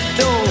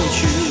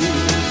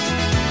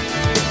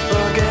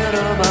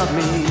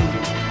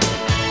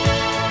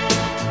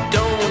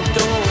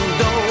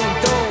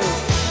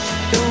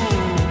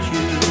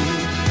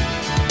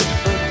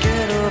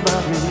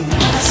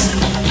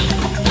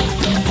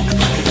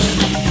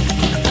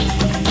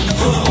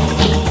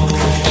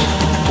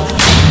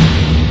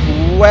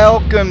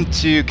Welcome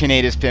to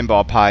Canada's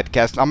Pinball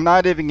Podcast. I'm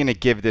not even going to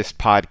give this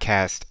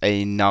podcast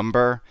a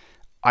number.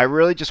 I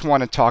really just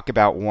want to talk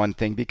about one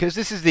thing because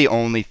this is the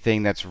only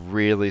thing that's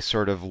really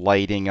sort of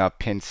lighting up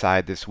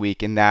Pinside this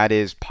week, and that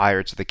is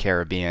Pirates of the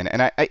Caribbean.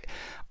 And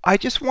I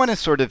just want to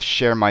sort of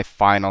share my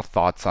final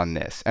thoughts on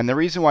this. And the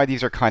reason why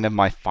these are kind of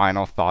my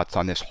final thoughts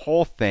on this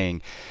whole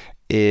thing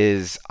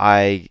is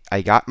I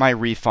got my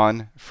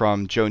refund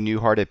from Joe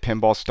Newhart at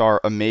Pinball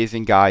Star.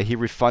 Amazing guy. He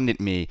refunded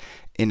me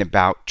in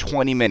about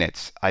 20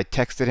 minutes. I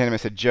texted him. I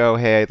said, Joe,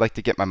 hey, I'd like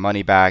to get my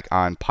money back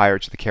on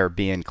Pirates of the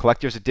Caribbean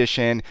Collector's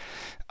Edition.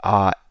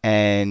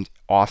 And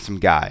awesome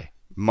guy.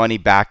 Money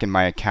back in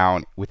my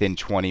account within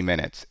 20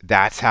 minutes.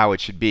 That's how it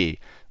should be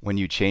when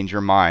you change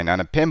your mind on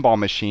a pinball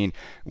machine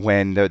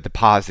when the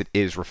deposit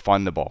is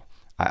refundable.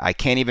 I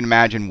can't even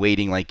imagine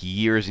waiting like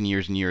years and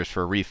years and years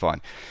for a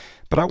refund.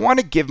 But I want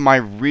to give my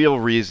real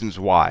reasons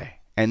why.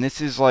 And this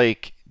is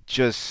like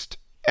just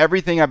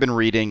everything I've been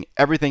reading,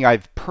 everything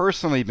I've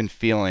personally been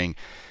feeling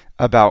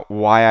about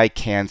why I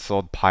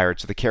canceled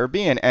Pirates of the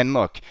Caribbean. And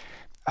look,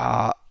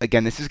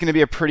 again, this is going to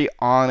be a pretty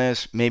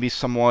honest, maybe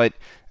somewhat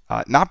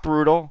not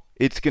brutal.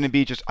 It's going to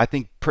be just, I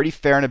think, pretty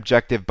fair and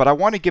objective. But I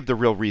want to give the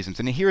real reasons.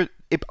 And here,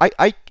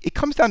 it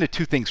comes down to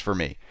two things for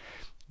me.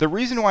 The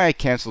reason why I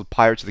canceled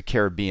Pirates of the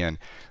Caribbean,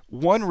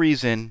 one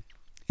reason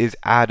is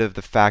out of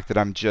the fact that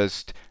I'm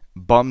just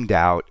bummed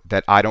out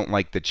that I don't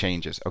like the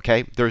changes,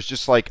 okay? There's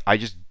just like, I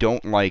just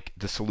don't like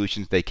the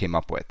solutions they came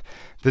up with.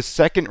 The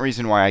second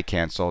reason why I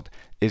canceled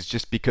is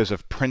just because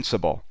of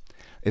principle,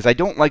 is I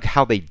don't like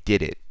how they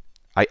did it.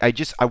 I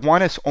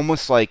want to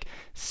almost like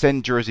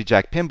send Jersey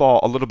Jack Pinball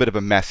a little bit of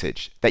a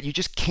message that you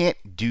just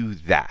can't do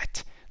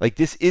that. Like,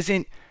 this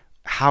isn't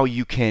how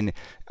you can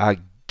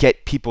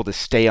get people to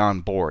stay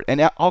on board.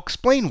 And I'll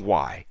explain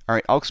why. All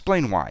right, I'll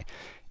explain why.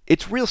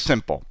 It's real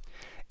simple.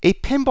 A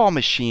pinball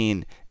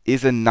machine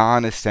is a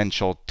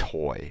non-essential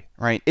toy,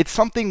 right? It's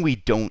something we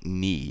don't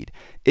need.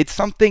 It's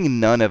something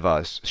none of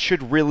us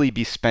should really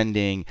be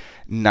spending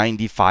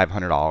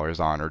 $9,500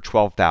 on or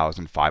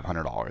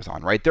 $12,500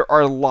 on, right? There are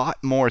a lot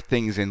more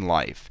things in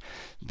life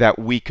that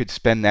we could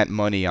spend that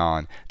money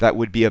on that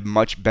would be a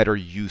much better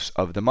use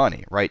of the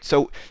money, right?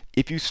 So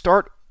if you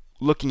start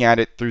looking at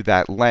it through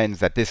that lens,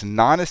 that this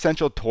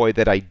non-essential toy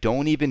that I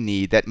don't even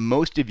need, that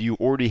most of you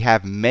already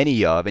have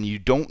many of and you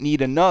don't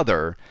need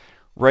another,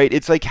 right?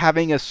 It's like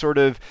having a sort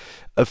of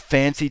a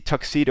fancy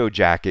tuxedo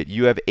jacket.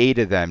 You have 8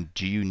 of them.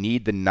 Do you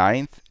need the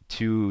ninth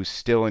to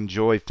still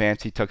enjoy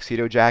fancy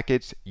tuxedo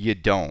jackets? You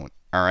don't.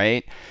 All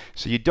right?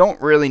 So you don't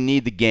really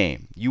need the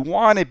game. You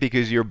want it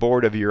because you're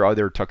bored of your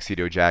other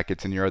tuxedo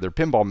jackets and your other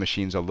pinball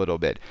machines a little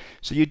bit.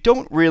 So you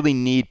don't really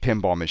need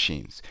pinball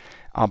machines.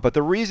 But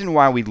the reason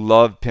why we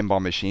love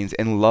pinball machines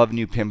and love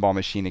new pinball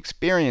machine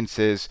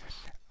experiences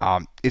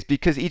is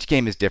because each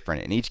game is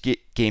different and each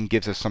game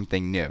gives us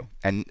something new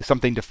and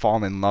something to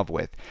fall in love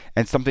with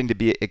and something to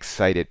be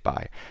excited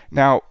by.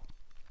 Now,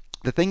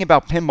 the thing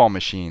about pinball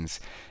machines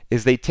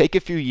is they take a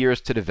few years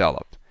to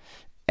develop.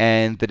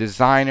 And the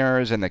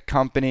designers and the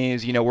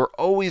companies, we're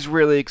always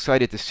really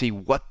excited to see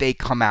what they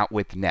come out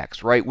with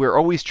next, right? We're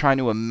always trying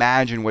to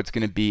imagine what's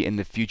going to be in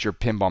the future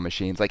pinball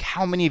machines. Like,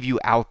 how many of you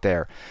out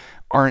there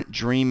aren't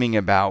dreaming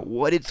about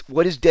what is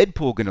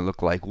Deadpool going to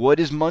look like? What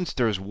is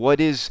Munsters? What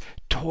is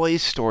Toy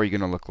Story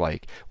going to look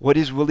like? What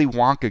is Willy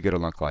Wonka going to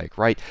look like,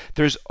 right?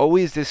 There's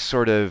always this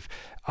sort of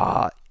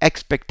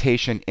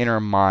expectation in our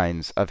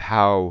minds of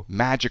how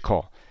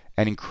magical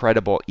and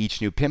incredible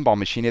each new pinball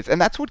machine is. And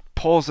that's what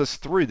pulls us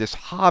through this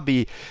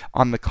hobby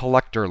on the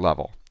collector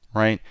level,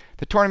 right?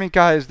 The tournament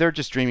guys, they're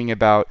just dreaming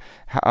about,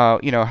 how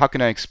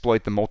can I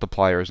exploit the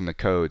multipliers and the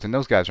codes? And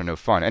those guys are no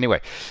fun.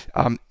 Anyway,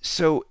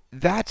 so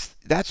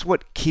that's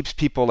what keeps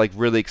people like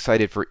really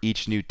excited for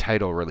each new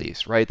title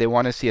release, right? They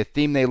want to see a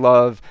theme they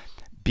love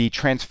be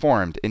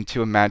transformed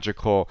into a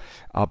magical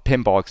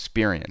pinball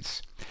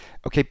experience.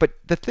 Okay, but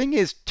the thing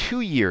is, 2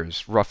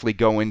 years roughly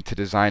go into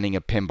designing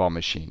a pinball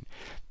machine.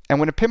 And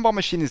when a pinball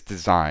machine is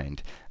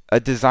designed, a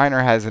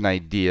designer has an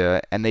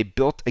idea and they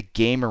built a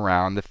game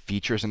around the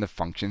features and the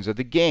functions of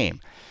the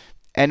game.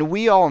 And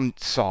we all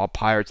saw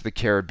Pirates of the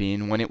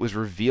Caribbean when it was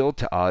revealed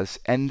to us,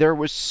 and there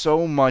was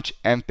so much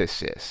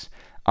emphasis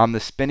on the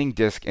spinning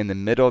disc in the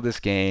middle of this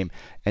game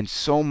and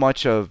so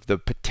much of the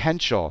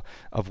potential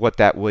of what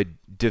that would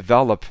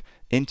develop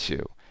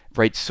into.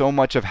 Right, so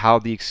much of how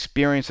the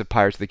experience of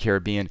Pirates of the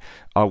Caribbean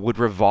would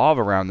revolve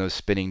around those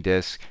spinning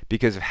discs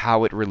because of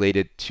how it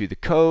related to the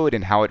code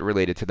and how it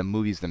related to the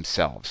movies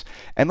themselves.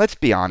 And let's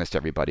be honest,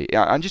 everybody,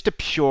 on just a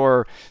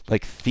pure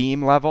like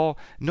theme level,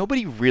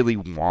 nobody really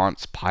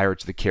wants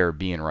Pirates of the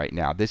Caribbean right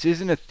now. This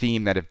isn't a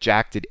theme that if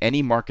Jack did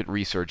any market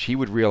research, he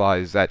would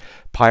realize that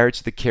Pirates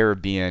of the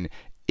Caribbean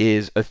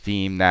is a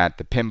theme that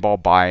the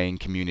pinball buying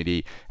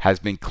community has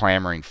been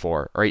clamoring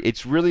for. Right,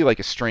 it's really like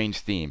a strange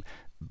theme,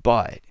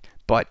 but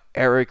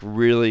Eric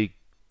really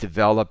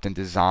developed and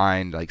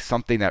designed like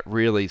something that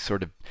really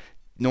sort of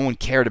no one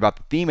cared about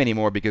the theme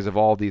anymore because of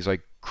all these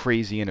like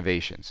crazy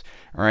innovations.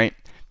 All right,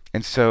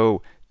 and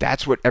so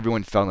that's what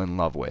everyone fell in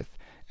love with,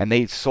 and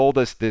they sold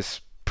us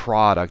this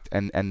product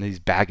and these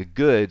bag of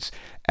goods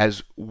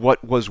as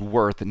what was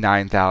worth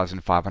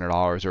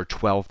 $9,500 or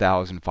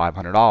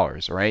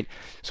 $12,500, right?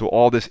 So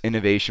all this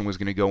innovation was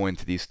going to go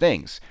into these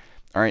things,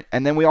 all right?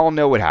 And then we all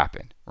know what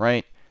happened,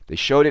 right? They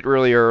showed it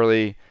really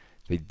early,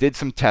 they did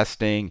some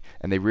testing,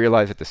 and they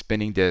realized that the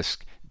spinning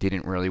disc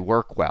didn't really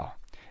work well.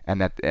 And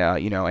that,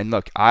 and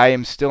look, I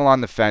am still on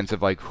the fence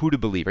of like who to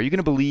believe. Are you going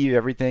to believe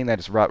everything that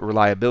is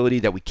reliability,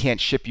 that we can't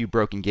ship you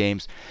broken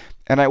games?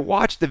 And I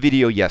watched the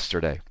video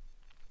yesterday,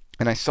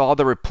 and I saw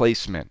the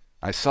replacement.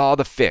 I saw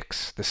the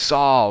fix, the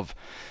solve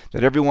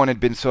that everyone had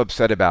been so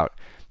upset about.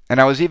 And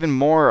I was even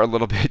more a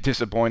little bit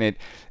disappointed.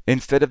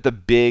 Instead of the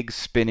big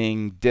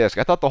spinning disc,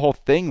 I thought the whole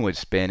thing would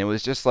spin. It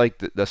was just like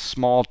the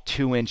small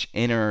 2-inch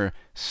inner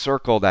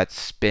circle that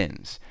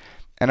spins.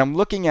 And I'm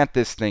looking at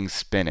this thing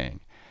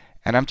spinning,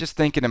 and I'm just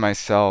thinking to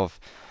myself,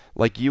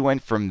 like, you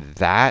went from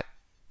that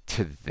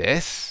to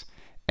this,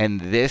 and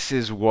this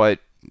is what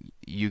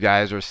you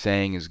guys are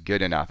saying is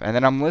good enough. And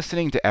then I'm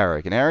listening to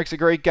Eric, and Eric's a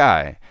great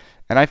guy,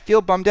 and I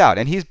feel bummed out.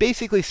 And he's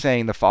basically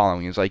saying the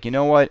following. He's like, you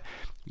know what?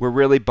 We're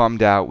really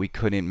bummed out we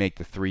couldn't make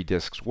the 3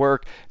 discs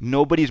work.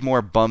 Nobody's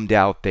more bummed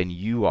out than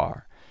you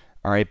are.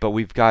 All right, but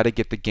we've got to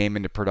get the game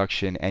into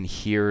production, and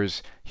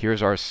here's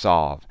our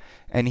solve.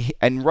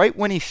 And right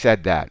when he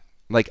said that,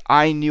 like,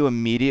 I knew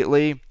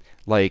immediately,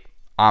 like,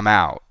 I'm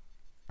out.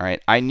 All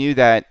right, I knew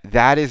that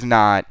that is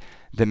not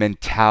the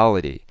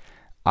mentality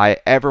I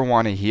ever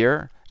want to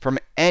hear from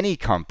any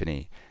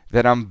company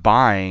that I'm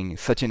buying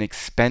such an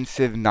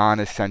expensive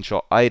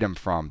non-essential item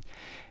from.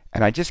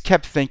 And I just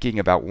kept thinking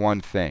about one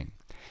thing.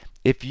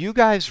 If you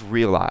guys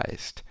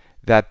realized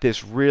that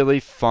this really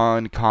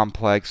fun,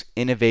 complex,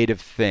 innovative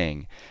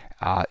thing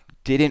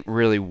didn't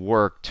really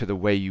work to the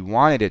way you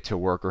wanted it to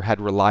work or had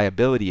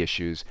reliability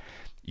issues,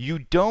 you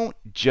don't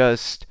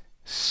just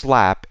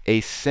slap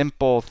a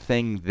simple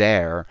thing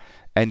there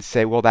and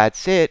say, well,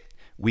 that's it,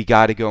 we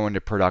got to go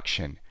into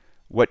production.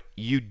 What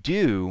you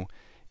do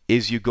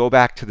is you go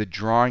back to the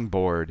drawing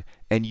board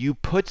and you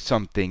put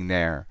something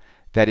there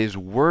that is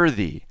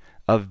worthy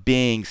of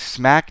being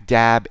smack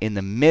dab in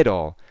the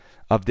middle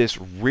of this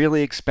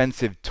really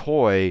expensive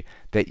toy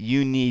that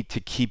you need to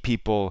keep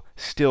people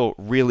still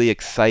really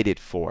excited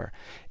for.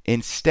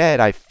 Instead,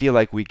 I feel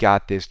like we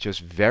got this just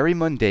very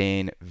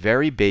mundane,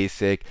 very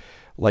basic,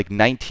 like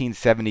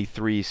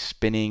 1973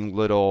 spinning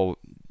little,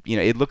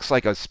 it looks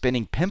like a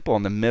spinning pimple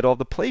in the middle of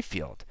the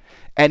playfield.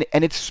 And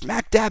it's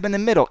smack dab in the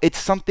middle. It's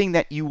something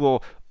that you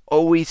will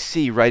always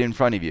see right in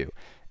front of you.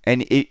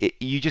 And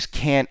you just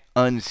can't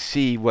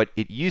unsee what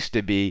it used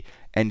to be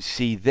and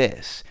see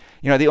this.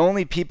 The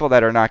only people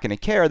that are not going to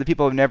care are the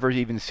people who have never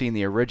even seen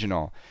the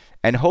original.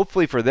 And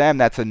hopefully for them,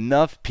 that's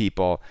enough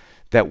people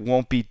that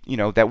won't be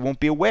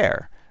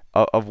aware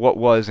of what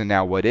was and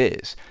now what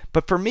is.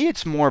 But for me,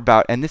 it's more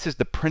about, and this is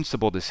the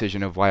principal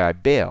decision of why I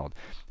bailed.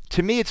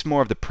 To me, it's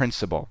more of the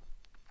principle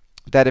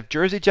that if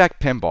Jersey Jack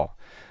Pinball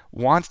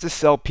wants to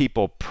sell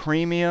people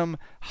premium,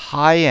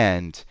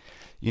 high-end,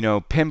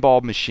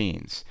 pinball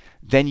machines,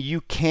 then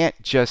you can't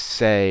just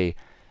say,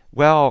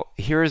 well,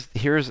 here's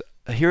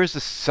the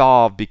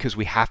solve because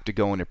we have to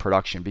go into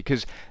production.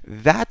 Because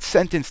that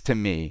sentence to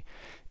me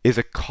is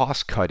a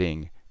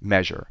cost-cutting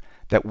measure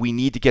that we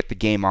need to get the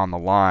game on the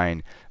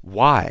line.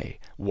 Why?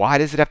 Why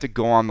does it have to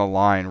go on the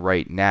line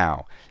right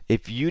now?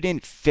 If you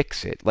didn't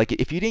fix it, like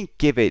if you didn't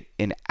give it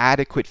an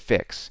adequate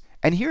fix,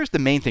 and here's the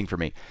main thing for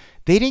me,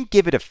 they didn't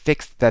give it a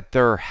fix that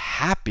they're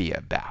happy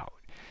about.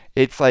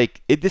 It's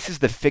like, this is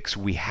the fix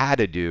we had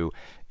to do.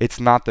 It's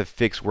not the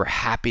fix we're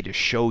happy to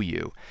show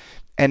you.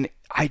 And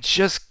I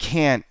just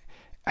can't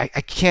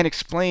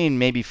explain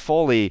maybe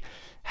fully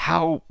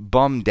how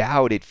bummed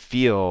out it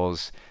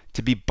feels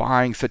to be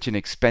buying such an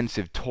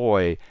expensive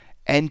toy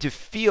and to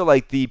feel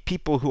like the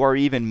people who are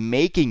even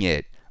making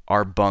it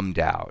are bummed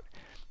out.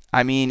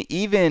 I mean,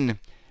 even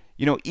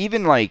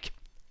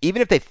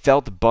if they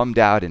felt bummed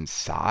out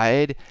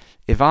inside,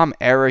 if I'm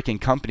Eric and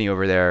company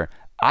over there,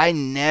 I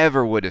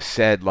never would have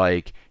said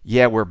like,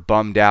 yeah, we're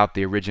bummed out,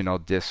 the original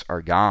discs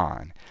are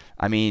gone.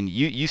 I mean,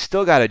 you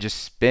still got to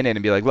just spin it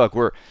and be like, look,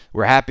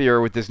 we're happier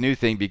with this new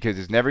thing because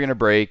it's never going to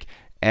break,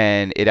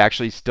 and it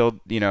actually still,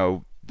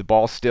 the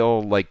ball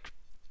still like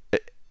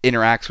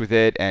interacts with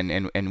it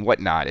and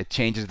whatnot. It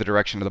changes the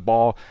direction of the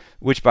ball,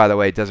 which, by the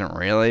way, it doesn't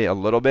really, a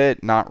little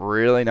bit, not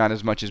really, not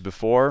as much as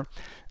before.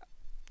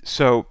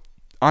 So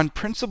on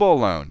principle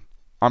alone,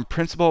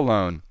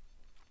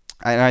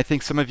 and I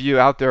think some of you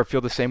out there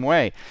feel the same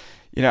way,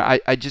 I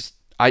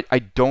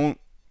don't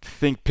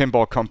think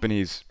pinball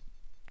companies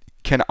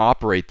can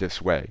operate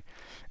this way.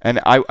 And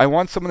I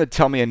want someone to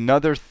tell me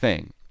another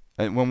thing.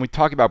 And when we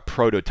talk about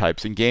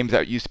prototypes and games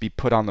that used to be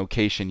put on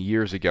location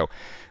years ago,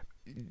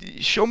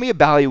 show me a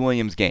Bally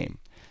Williams game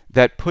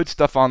that put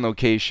stuff on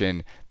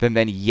location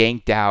then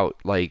yanked out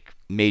like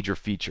major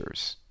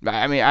features.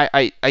 I mean,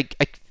 I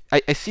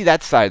see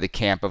that side of the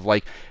camp of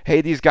like,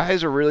 hey, these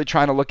guys are really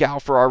trying to look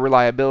out for our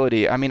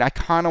reliability. I mean, I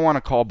kind of want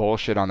to call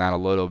bullshit on that a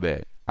little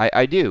bit.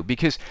 I do,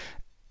 because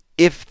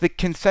if the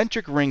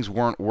concentric rings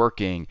weren't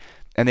working,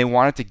 and they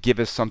wanted to give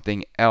us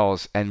something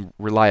else, and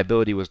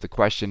reliability was the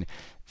question,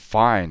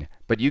 fine.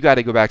 But you got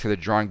to go back to the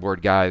drawing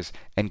board, guys,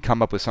 and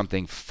come up with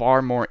something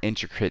far more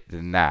intricate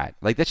than that.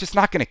 Like, that's just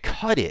not going to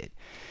cut it.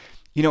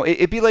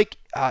 It'd be like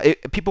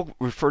people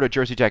refer to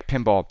Jersey Jack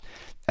Pinball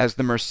as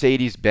the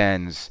Mercedes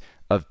Benz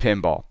of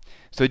pinball.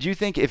 So do you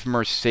think if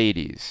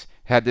Mercedes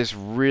had this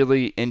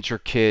really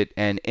intricate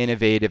and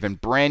innovative and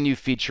brand new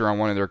feature on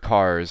one of their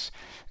cars,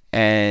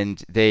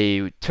 and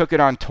they took it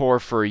on tour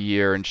for a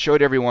year and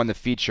showed everyone the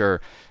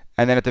feature,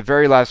 and then at the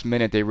very last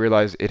minute they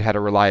realized it had a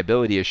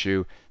reliability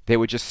issue, they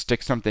would just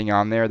stick something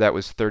on there that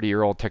was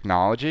 30-year-old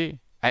technology?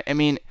 I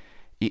mean,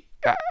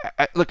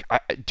 look,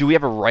 do we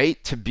have a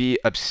right to be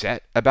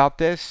upset about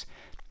this?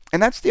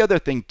 And that's the other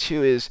thing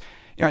too is,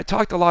 I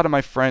talked to a lot of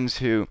my friends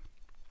who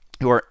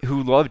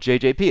love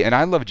JJP, and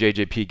I love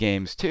JJP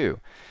games too.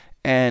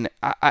 And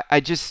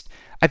I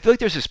feel like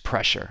there's this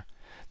pressure.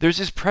 There's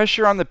this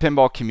pressure on the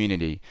pinball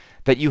community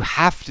that you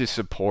have to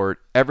support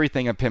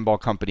everything a pinball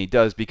company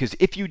does, because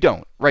if you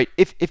don't, right,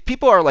 if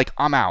people are like,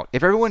 I'm out,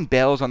 if everyone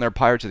bails on their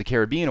Pirates of the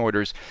Caribbean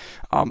orders,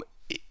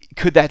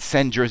 could that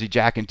send Jersey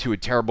Jack into a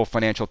terrible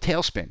financial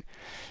tailspin?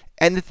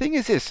 And the thing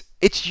is this,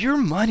 it's your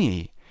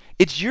money.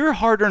 It's your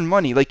hard-earned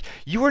money. Like,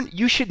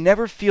 you should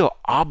never feel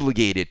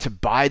obligated to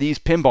buy these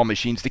pinball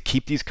machines to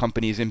keep these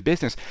companies in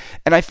business.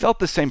 And I felt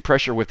the same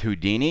pressure with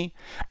Houdini.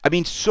 I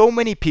mean, so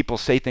many people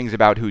say things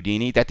about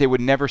Houdini that they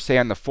would never say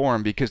on the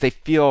forum because they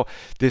feel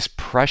this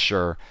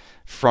pressure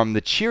from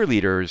the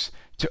cheerleaders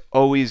to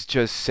always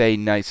just say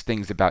nice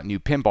things about new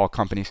pinball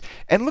companies.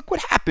 And look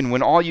what happened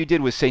when all you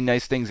did was say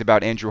nice things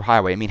about Andrew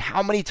Highway. I mean,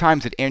 how many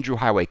times did Andrew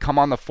Highway come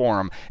on the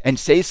forum and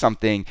say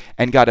something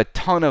and got a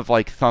ton of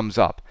like thumbs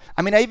up?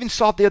 I mean, I even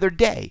saw it the other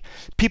day.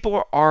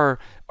 People are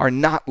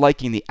not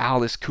liking the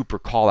Alice Cooper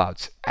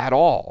callouts at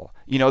all.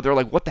 They're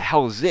like, what the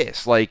hell is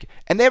this? Like,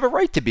 and they have a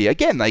right to be.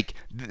 Again, like,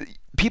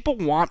 people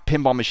want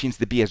pinball machines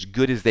to be as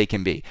good as they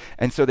can be.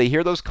 And so they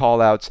hear those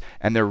callouts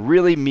and they're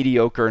really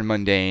mediocre and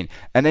mundane.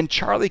 And then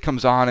Charlie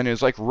comes on and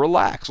is like,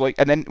 relax. Like,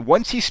 and then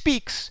once he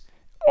speaks,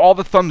 all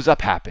the thumbs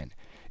up happen.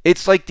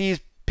 It's like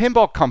these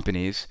pinball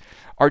companies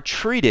are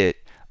treated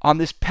on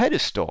this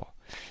pedestal.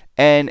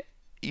 And,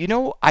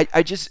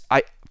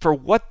 I for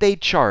what they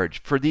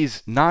charge for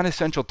these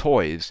non-essential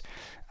toys,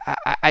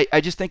 I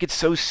just think it's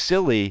so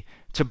silly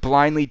to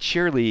blindly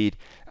cheerlead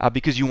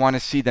because you want to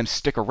see them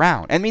stick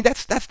around. I mean,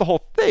 that's the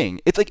whole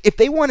thing. It's like, if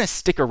they want to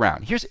stick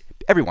around, here's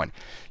everyone,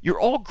 you're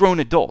all grown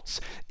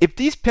adults. If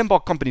these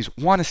pinball companies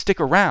want to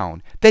stick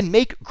around, then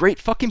make great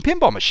fucking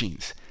pinball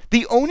machines.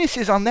 The onus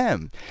is on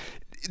them.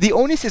 The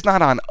onus is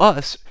not on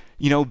us.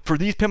 For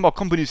these pinball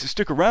companies to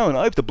stick around,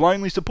 I have to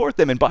blindly support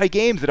them and buy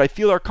games that I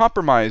feel are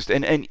compromised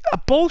and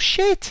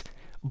bullshit.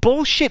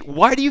 Bullshit.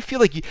 Why do you feel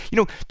like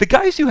the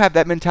guys who have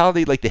that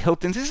mentality, like the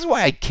Hiltons, this is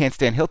why I can't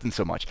stand Hilton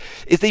so much,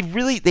 is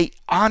they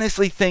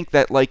honestly think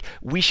that like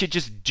we should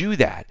just do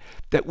that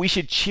we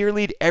should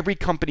cheerlead every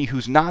company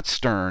who's not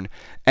Stern,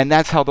 and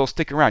that's how they'll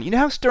stick around. You know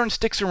how Stern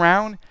sticks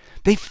around?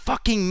 They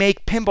fucking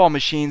make pinball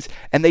machines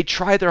and they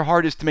try their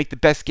hardest to make the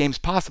best games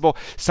possible.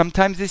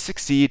 Sometimes they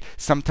succeed,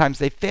 sometimes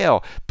they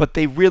fail, but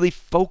they really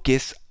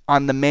focus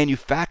on the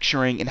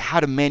manufacturing and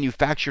how to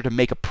manufacture to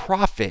make a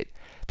profit.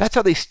 That's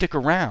how they stick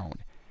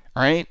around.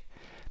 All right?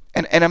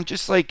 And I'm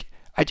just like,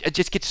 I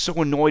just get so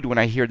annoyed when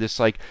I hear this,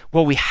 like,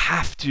 well, we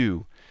have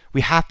to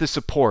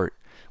support,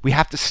 we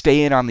have to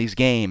stay in on these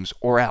games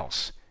or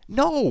else.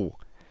 No.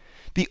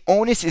 The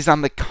onus is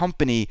on the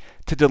company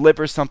to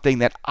deliver something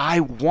that I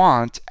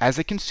want as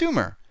a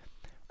consumer.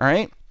 All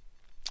right?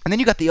 And then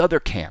you got the other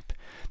camp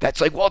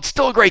that's like, well, it's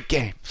still a great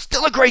game.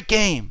 Still a great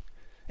game.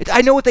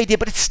 I know what they did,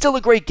 but it's still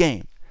a great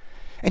game.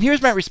 And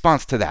here's my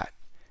response to that.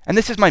 And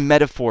this is my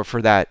metaphor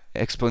for that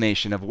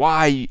explanation of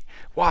why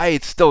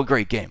it's still a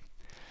great game.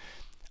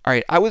 All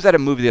right, I was at a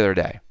movie the other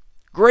day.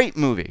 Great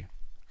movie.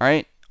 All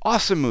right,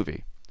 awesome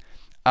movie.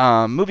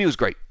 Movie was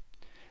great.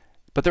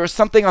 But there was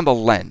something on the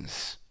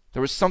lens.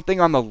 There was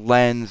something on the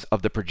lens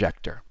of the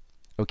projector.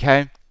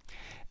 Okay?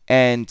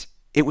 And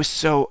it was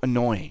so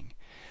annoying.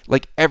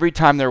 Like every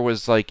time there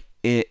was like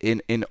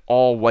in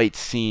all white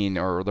scene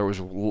or there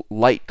was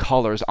light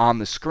colors on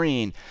the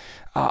screen,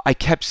 I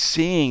kept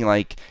seeing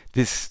like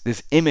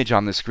this image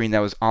on the screen that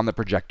was on the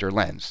projector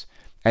lens,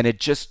 and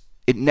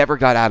it never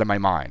got out of my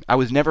mind. I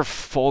was never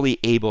fully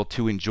able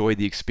to enjoy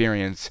the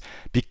experience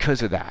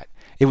because of that.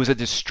 It was a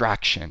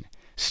distraction.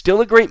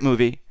 Still a great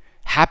movie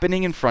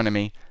happening in front of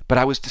me, but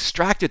I was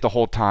distracted the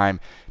whole time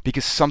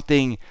because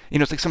something,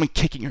 it's like someone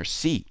kicking your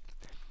seat.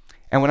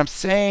 And what I'm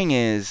saying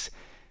is,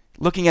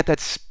 looking at that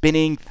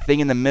spinning thing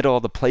in the middle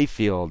of the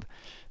playfield,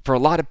 for a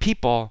lot of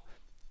people,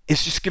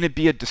 it's just going to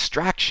be a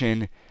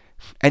distraction.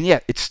 And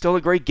yet, it's still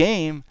a great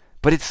game,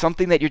 but it's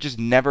something that you're just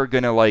never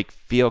going to like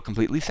feel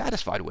completely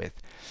satisfied with.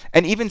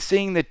 And even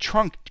seeing the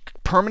trunk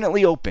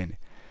permanently open.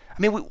 I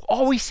mean,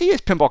 all we see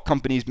is pinball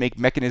companies make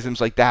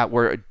mechanisms like that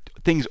where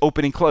things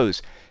open and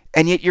close.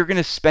 And yet you're going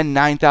to spend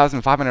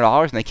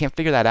 $9,500 and they can't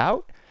figure that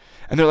out?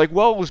 And they're like,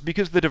 well, it was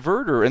because of the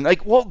diverter. And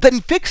like, well,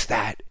 then fix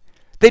that.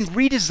 Then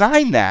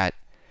redesign that.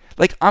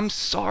 Like, I'm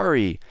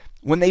sorry.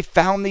 When they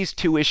found these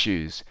two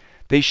issues,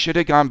 they should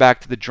have gone back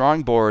to the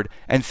drawing board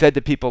and said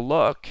to people,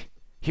 look,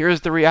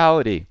 here's the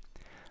reality.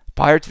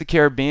 Pirates of the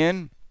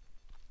Caribbean,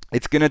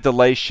 it's going to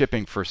delay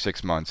shipping for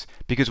 6 months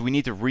because we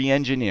need to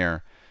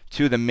re-engineer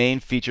two of the main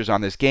features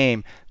on this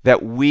game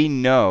that we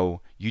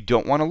know you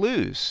don't want to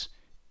lose.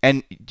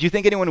 And do you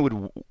think anyone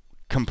would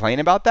complain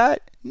about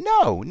that?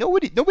 No,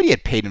 nobody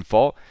had paid in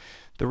full.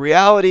 The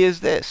reality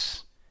is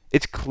this.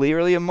 It's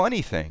clearly a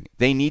money thing.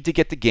 They need to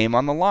get the game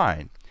on the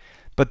line.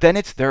 But then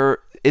it's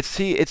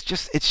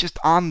just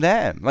on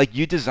them. Like,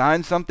 you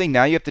design something,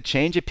 now you have to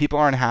change it, people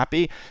aren't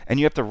happy, and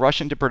you have to rush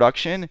into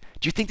production.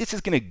 Do you think this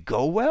is going to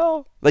go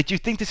well? Like, do you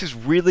think this is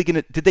really going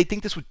to, did they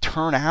think this would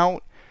turn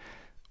out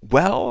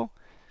well?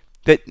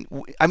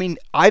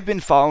 I've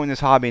been following this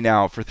hobby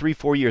now for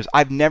 3-4 years.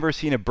 I've never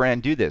seen a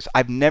brand do this.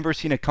 I've never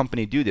seen a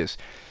company do this.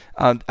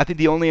 I think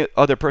the only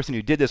other person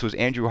who did this was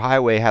Andrew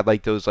Highway. Had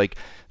like those like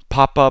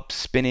pop-up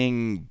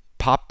spinning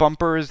pop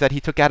bumpers that he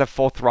took out of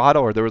Full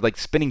Throttle, or there were like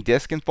spinning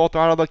disc in Full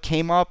Throttle that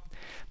came up.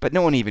 But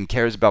no one even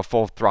cares about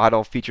Full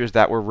Throttle features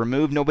that were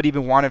removed. Nobody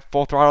even wanted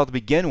Full Throttle to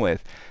begin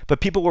with. But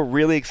people were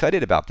really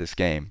excited about this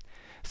game.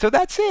 So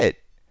that's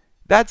it.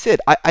 That's it.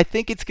 I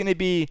think it's going to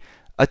be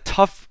a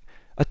tough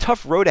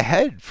road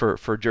ahead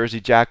for Jersey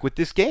Jack with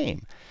this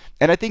game.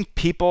 And I think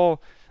people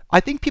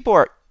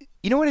are,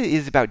 you know what it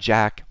is about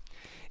Jack?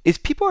 Is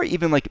people are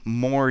even like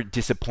more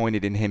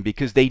disappointed in him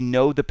because they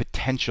know the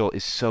potential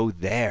is so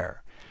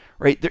there,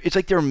 right? It's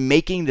like they're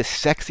making the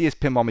sexiest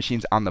pinball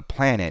machines on the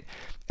planet,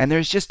 and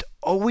there's just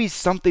always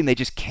something they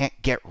just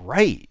can't get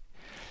right.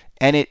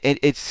 And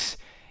it's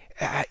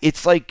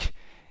like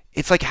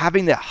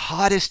having the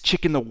hottest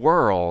chick in the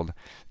world,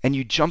 and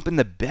you jump in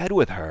the bed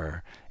with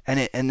her,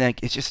 and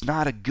like it's just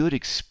not a good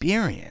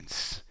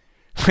experience.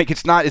 Like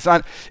it's not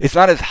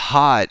as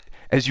hot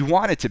as you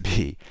want it to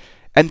be.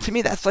 And to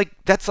me, that's like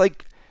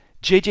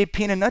JJP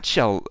in a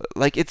nutshell.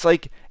 Like, it's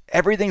like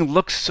everything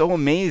looks so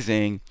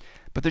amazing,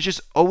 but there's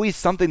just always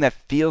something that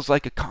feels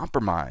like a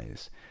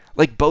compromise.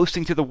 Like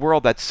boasting to the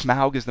world that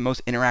Smaug is the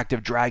most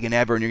interactive dragon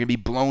ever, and you're gonna be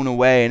blown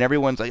away, and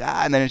everyone's like,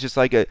 and then it's just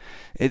like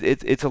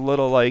it's a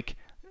little like,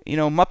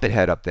 Muppet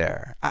head up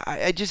there.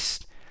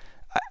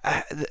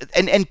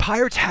 And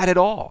Pirates had it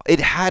all. It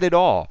had it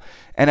all,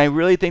 and I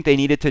really think they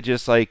needed to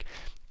just like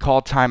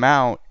call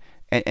timeout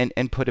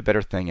and put a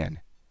better thing in,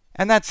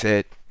 and that's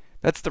it.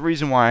 That's the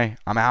reason why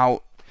I'm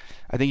out.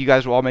 I think you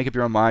guys will all make up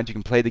your own minds. You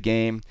can play the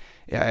game.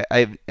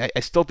 I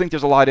still think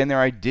there's a lot in there.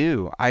 I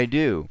do.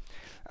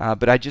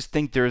 But I just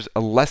think there's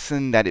a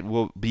lesson that it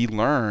will be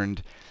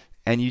learned,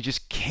 and you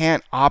just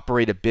can't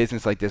operate a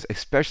business like this,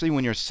 especially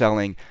when you're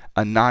selling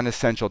a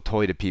non-essential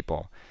toy to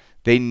people.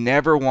 They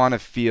never want to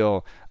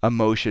feel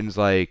emotions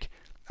like,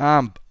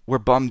 we're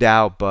bummed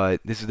out,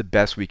 but this is the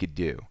best we could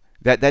do.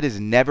 That is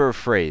never a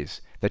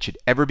phrase that should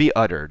ever be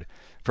uttered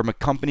from a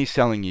company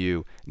selling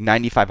you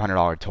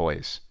 $9,500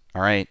 toys.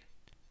 All right?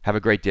 Have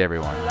a great day,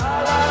 everyone.